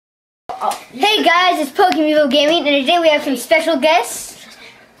Hey guys, it's Pokemiibogaming, and today we have some special guests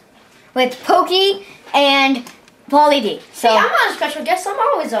with Pokey and Pauly D. So hey, I'm not a special guest. I'm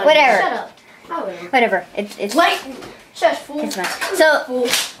always on. Whatever. Shut up. Whatever. It's like. Shush, fool. It's fine. So fool.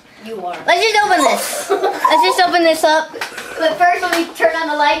 You are. let's just open this. Let's just open this up. But first, let me turn on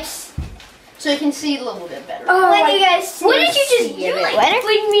the lights so you can see a little bit better. Oh, what do you guys see? What did you just do? Like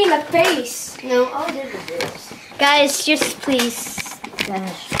flick me in the face. No, all I did was this. Guys, just please.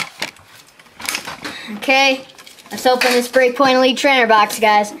 Okay, let's open this Breakpoint Elite Tranier Box,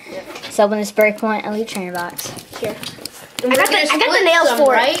 guys. Yep. Let's open this Breakpoint Elite Tranier Box. Here. I got the nails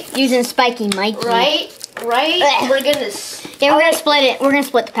for it. Using Spiky Mikey. Right. We're gonna. Yeah, we're gonna split it. We're gonna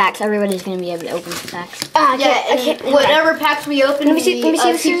split the packs. Everybody's gonna be able to open the packs. Whatever packs we open, let me see keep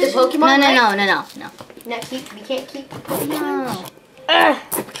the Pokemon. No. We can't keep. No.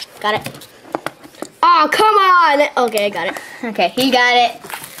 Got it. Oh, come on. Okay, I got it. Okay, he got it.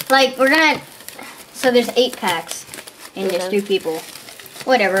 Like, we're gonna. So there's 8 packs, and there's 3 people.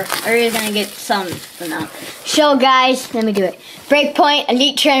 Whatever. Everybody's gonna get some amount. So, guys, let me do it. Breakpoint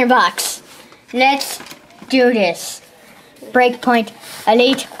Elite Tranier Box. Let's do this. Breakpoint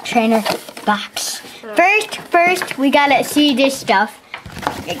Elite Tranier Box. First, we gotta see this stuff.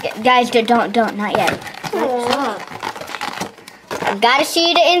 Guys, don't, not yet. Gotta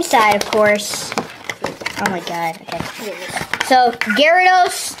see the inside, of course. Oh my god, okay. So,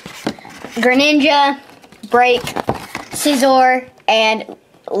 Gyarados, Greninja, Break, Scizor, and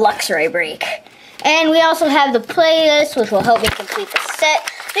Luxray Break. And we also have the playlist, which will help me complete the set.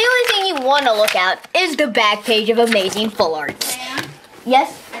 The only thing you want to look at is the back page of amazing full arts. Sam,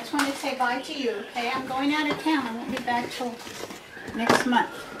 Yes? I just want to say bye to you, okay? I'm going out of town. I won't be back till next month,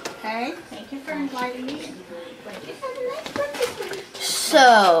 okay? Thank you for inviting me.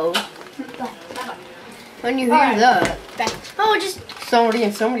 So, when you hear that,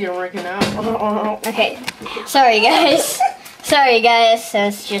 somebody are working out. Okay. Sorry, guys. Sorry, guys. So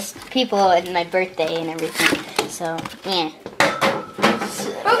it's just people and my birthday and everything. So, yeah.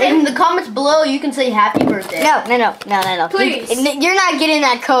 In the comments below, you can say happy birthday. No. Please. You're not getting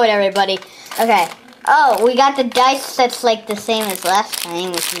that code, everybody. Okay. Oh, we got the dice that's like the same as last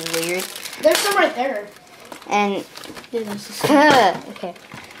time, which is weird. There's some right there. And okay.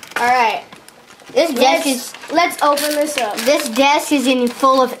 Alright. This desk is Let's open this up. this desk is in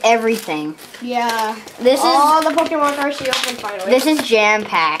full of everything. Yeah. This all the Pokemon cards she opened finally. This is jam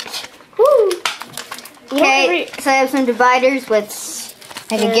packed. Woo. Okay, so I have some dividers with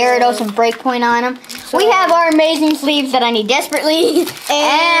like a Gyarados and Breakpoint on them. We have our amazing sleeves that I need desperately,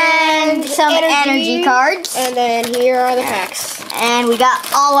 and some energy cards. And then here are the packs. And we got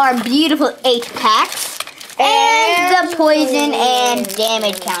all our beautiful 8 packs. And the poison and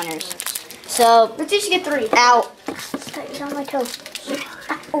damage counters. So, let's each get 3. ow. It's on my toe.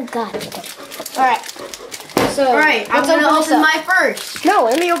 Oh, God. Okay. Alright. So, I'm going to open my first. No,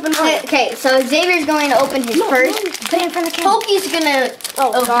 let me open mine. Okay, so Xavier's going to open his first. Put it in front of the camera. Pokey's going to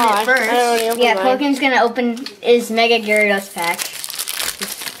open it first. Yeah, Pokemon's going to open his Mega Gyarados pack.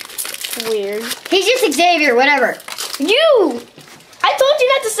 Weird. He's just Xavier, whatever. You! I told you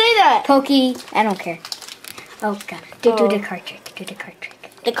not to say that. Pokey, I don't care. Oh, God. Do the card trick. Do the card trick.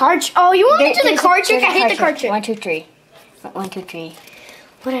 The card trick? Oh, you want me to do the card trick? I hate the card trick. 1, 2, 3. 1, 2, 3.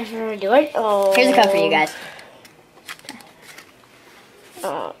 Whatever, do it. Oh. Here's a code for you guys.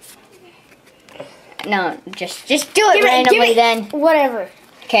 No, just do it randomly then. Whatever.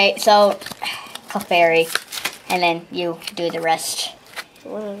 Okay, so Clefairy, and then you do the rest.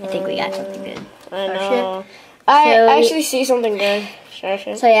 I think we got something good. I know. I actually see something good.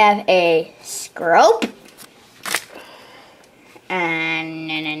 So you have a Scrope, and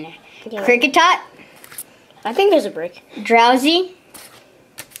Kricketot. I think there's a break. Drowsy,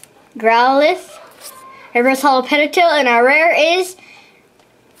 Growlithe, Reverse Hollow Peditail, and our rare is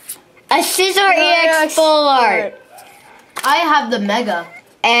a Scizor EX Full Art. I have the Mega.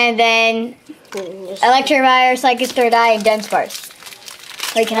 And then Electivire, Psychic Third Eye, and Dunsparce.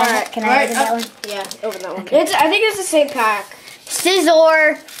 Wait, can I open that one? Yeah, open that one. Okay. I think it's the same pack.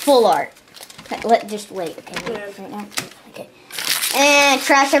 Scizor Full Art. Just wait. Okay, wait, right now. Okay. And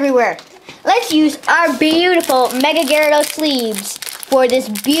trash everywhere. Let's use our beautiful Mega Gyarados sleeves for this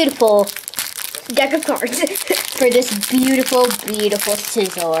beautiful deck of cards. For this beautiful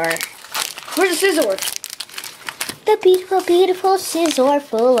Scizor. Where's the Scizor? The beautiful Scizor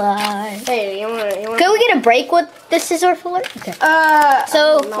Full Art. Hey, you want? Can we get a break with the Scizor Full Art? Okay.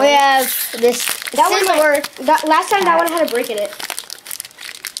 So we have this Scizor. Last time that one had a break in it.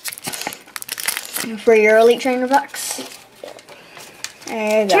 For your Elite Tranier Box.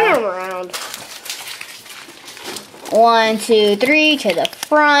 There you go. Turn them around. 1, 2, 3 to the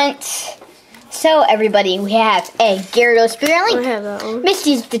front. So everybody, we have a Gyarados Spirit Link, I have that one.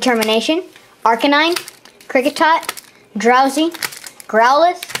 Misty's Determination, Arcanine, Kricketot, Drowsy,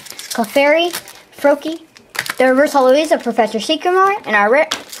 Growlithe, Clefairy, Froakie. The reverse holo is a Professor Sycamore, and our rare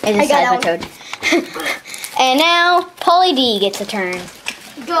is a Cybertoad. And now Polly D gets a turn.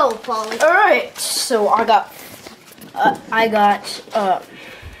 Go, Polly. All right. So I got.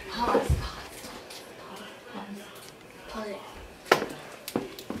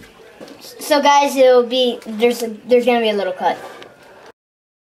 So guys, it'll be there's gonna be a little cut.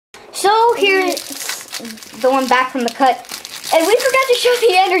 So here's the one back from the cut, and we forgot to show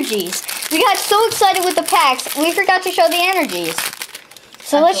the energies. We got so excited with the packs, we forgot to show the energies.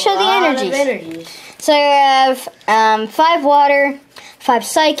 So let's show the energies. So I have 5 water, 5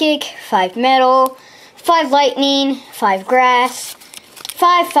 psychic, 5 metal, 5 lightning, 5 grass,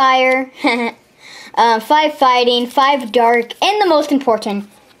 5 fire, 5 fighting, 5 dark, and the most important,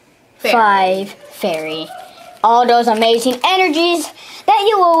 5 fairy. All those amazing energies that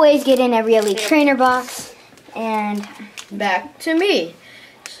you always get in every Elite Trainer box. And back to me.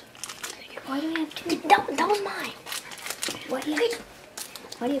 why do we have 2? That was mine. Why do you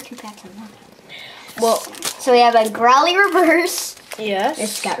have 2 packs on one? Well, so we have a Growly reverse. yes.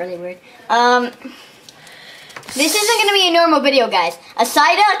 This got really weird. This isn't gonna be a normal video, guys. A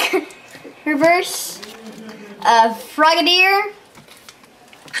Psyduck reverse, a Frogadier,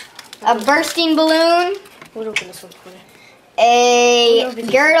 a Bursting Balloon, We'll open this one for you. a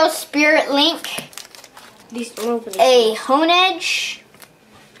Gyarados Spirit Link, a Honedge,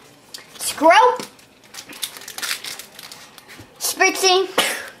 Sprout, Spritzee,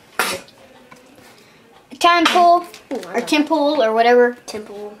 Temple, or Temple, or whatever,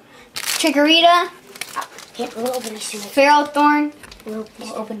 Chikorita, We'll open these two. Ferrothorn, We'll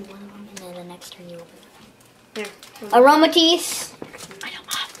open one of them, and then the next turn you open them. Here. Aromatisse, I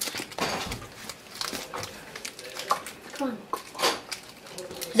don't have. Come on.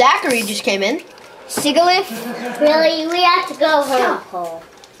 Zachary just came in. Sigilyph, Really? We have to go home.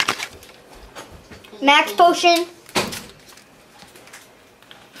 Max Potion,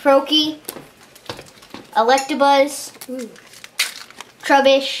 Froakie, Electabuzz,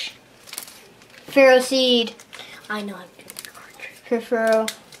 Trubbish, Ferroseed, I know how to do the cartridge. Purfuro,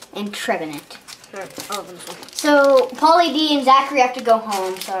 and Trevenant. I'll open this one. So, Pauly D and Zachary have to go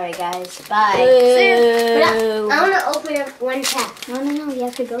home. Sorry, guys. Bye. I want to open up one pack. No, you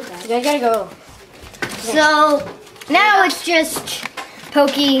have to go, guys. You guys gotta go. So, now it's just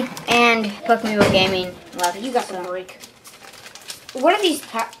Pokey and Pokemiibogaming left. You got some break. What are these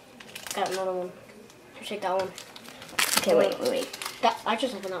packs? Got another one. You take that one. Okay, wait. I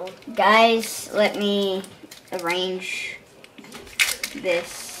just opened that one. Guys, let me arrange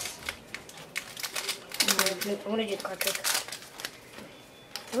this. I want to do the cartridge.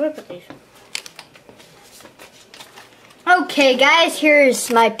 Where do I put these? Okay, guys,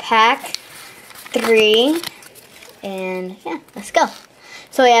 here's my pack 3. And, yeah, let's go.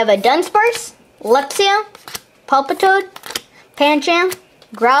 So we have a Dunsparce, Luxio, Palpitoad, Pancham,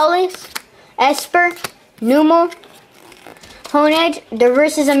 Growlithe, Esper, Numel, Honedge, the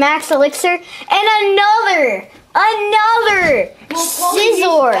versus a Max Elixir, and another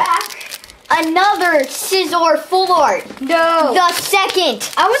Scizor. Another Scizor Full Art. No. The second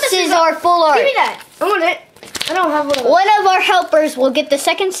I want the Scizor Full Art. Give me that. I want it. I don't have one of those. One of our helpers will get the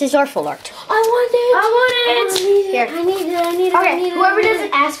second Scizor Full Art. I want it. Here. I need it. Okay, whoever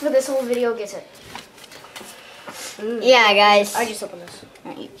doesn't ask for this whole video gets it. Yeah, guys. I just opened this.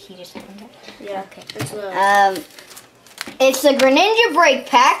 He just opened it? Yeah. Okay. It's It's the Greninja Break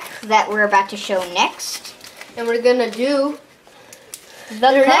Pack that we're about to show next. and we're gonna do The in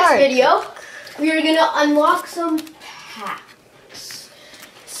our next card. video. We're gonna unlock some packs.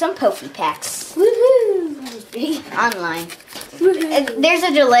 Some Poke Packs. Woohoo! Online. There's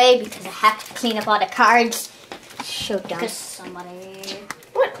a delay because I have to clean up all the cards. Show down to somebody.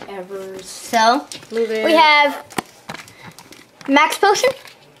 Whatever. So, Move it. we have Max Potion,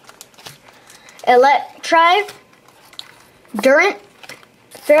 Electrive, Durant,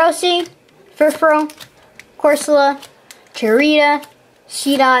 Ferroseed, Furfuro, Corsola, Chikorita,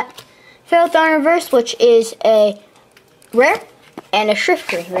 Seedot, Ferrothorn Reverse, which is a rare, and a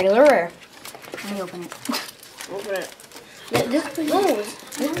Shiftry, regular rare. Let me open it. Open it. Yeah, this got to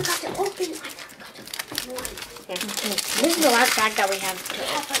open. This is the last pack that we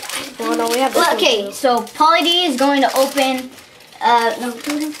have. Well, no, we have this Well, one okay, too. so Pauly D is going to open. No,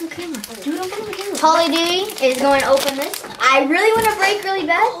 do it on the camera. Do it on the camera. Pauly D is going to open this. I really want to break really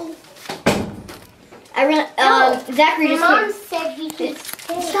bad. Zachary just Mom came. said you could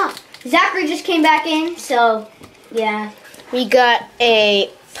stay. Stop. Zachary just came back in, so Yeah. We got a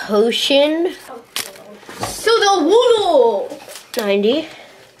potion. So the Woodle. 90. I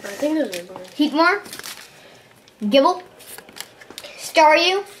think those are mine. Heatmore, Gibble,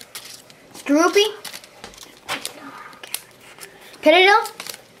 Staryu, Droopy, Pettidil,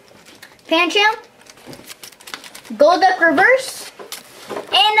 Pancham, Golduck Reverse,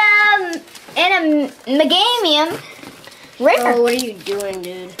 and a Megamium Rare. Oh, what are you doing,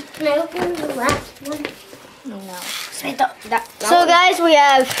 dude? Can I open the last one? So guys, we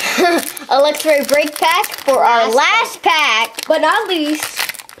have a legendary break pack for our last pack, But not least.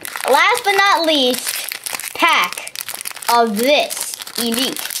 last but not least, pack of this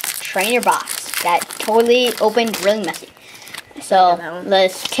Elite Tranier Box that totally opened really messy. So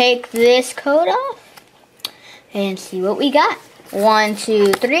let's take this code off and see what we got. 1,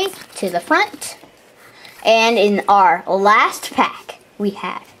 2, 3 to the front. And in our last pack, we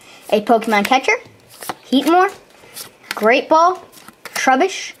have a Pokemon Catcher, Heatmore, Great Ball,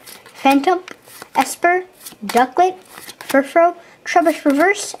 Trubbish, Phantom, Esper, Ducklet, Furfrou, Trubbish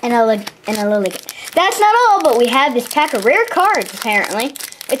Reverse, and a Lilligant. That's not all, but we have this pack of rare cards, apparently.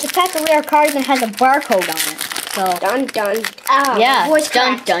 It's a pack of rare cards and has a barcode on it. So, Dun dun. Ah, yeah, voice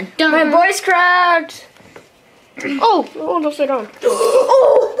dun, cracked. dun, dun. My voice cracked. Oh, upside down.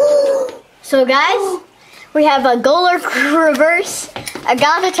 So, guys, we have a Golurk Reverse, a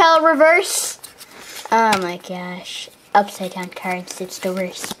Gothitelle Reverse. Oh my gosh. Upside down cards, it's the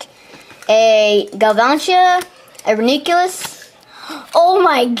worst. A Galvantula, a Ranunculus. Oh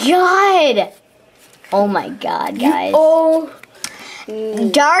my god! Oh my god, guys. Oh.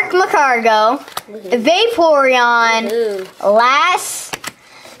 Dark Macargo, Vaporeon, Last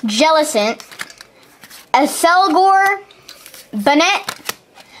Jellicent, a Selgor, Banette,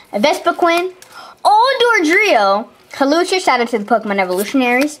 a Vespiquen, Old Dordrio, Kalucha, shout out to the Pokemon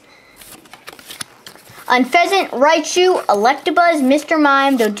Evolutionaries, Unpheasant, Raichu, Electabuzz, Mr.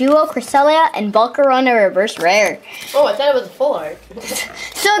 Mime, Doduo, Cresselia, and Volcarona Reverse Rare. Oh, I thought it was a full art.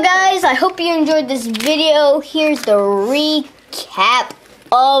 So guys, I hope you enjoyed this video. Here's the recap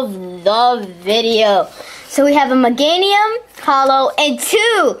of the video. So we have a Meganium Hollow and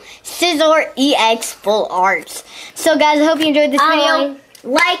 2 Scizor EX full arts. So guys, I hope you enjoyed this video.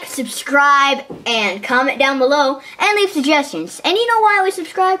 Like, subscribe, and comment down below, and leave suggestions. And you know why we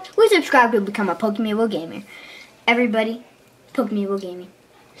subscribe? We subscribe to become a Pokemiibogamer. Everybody, Pokemiibogaming.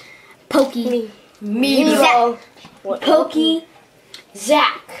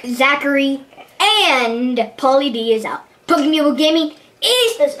 Zack. Zachary, and Pauly D is out. Pokemiibogaming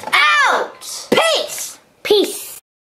is out. Peace. Peace.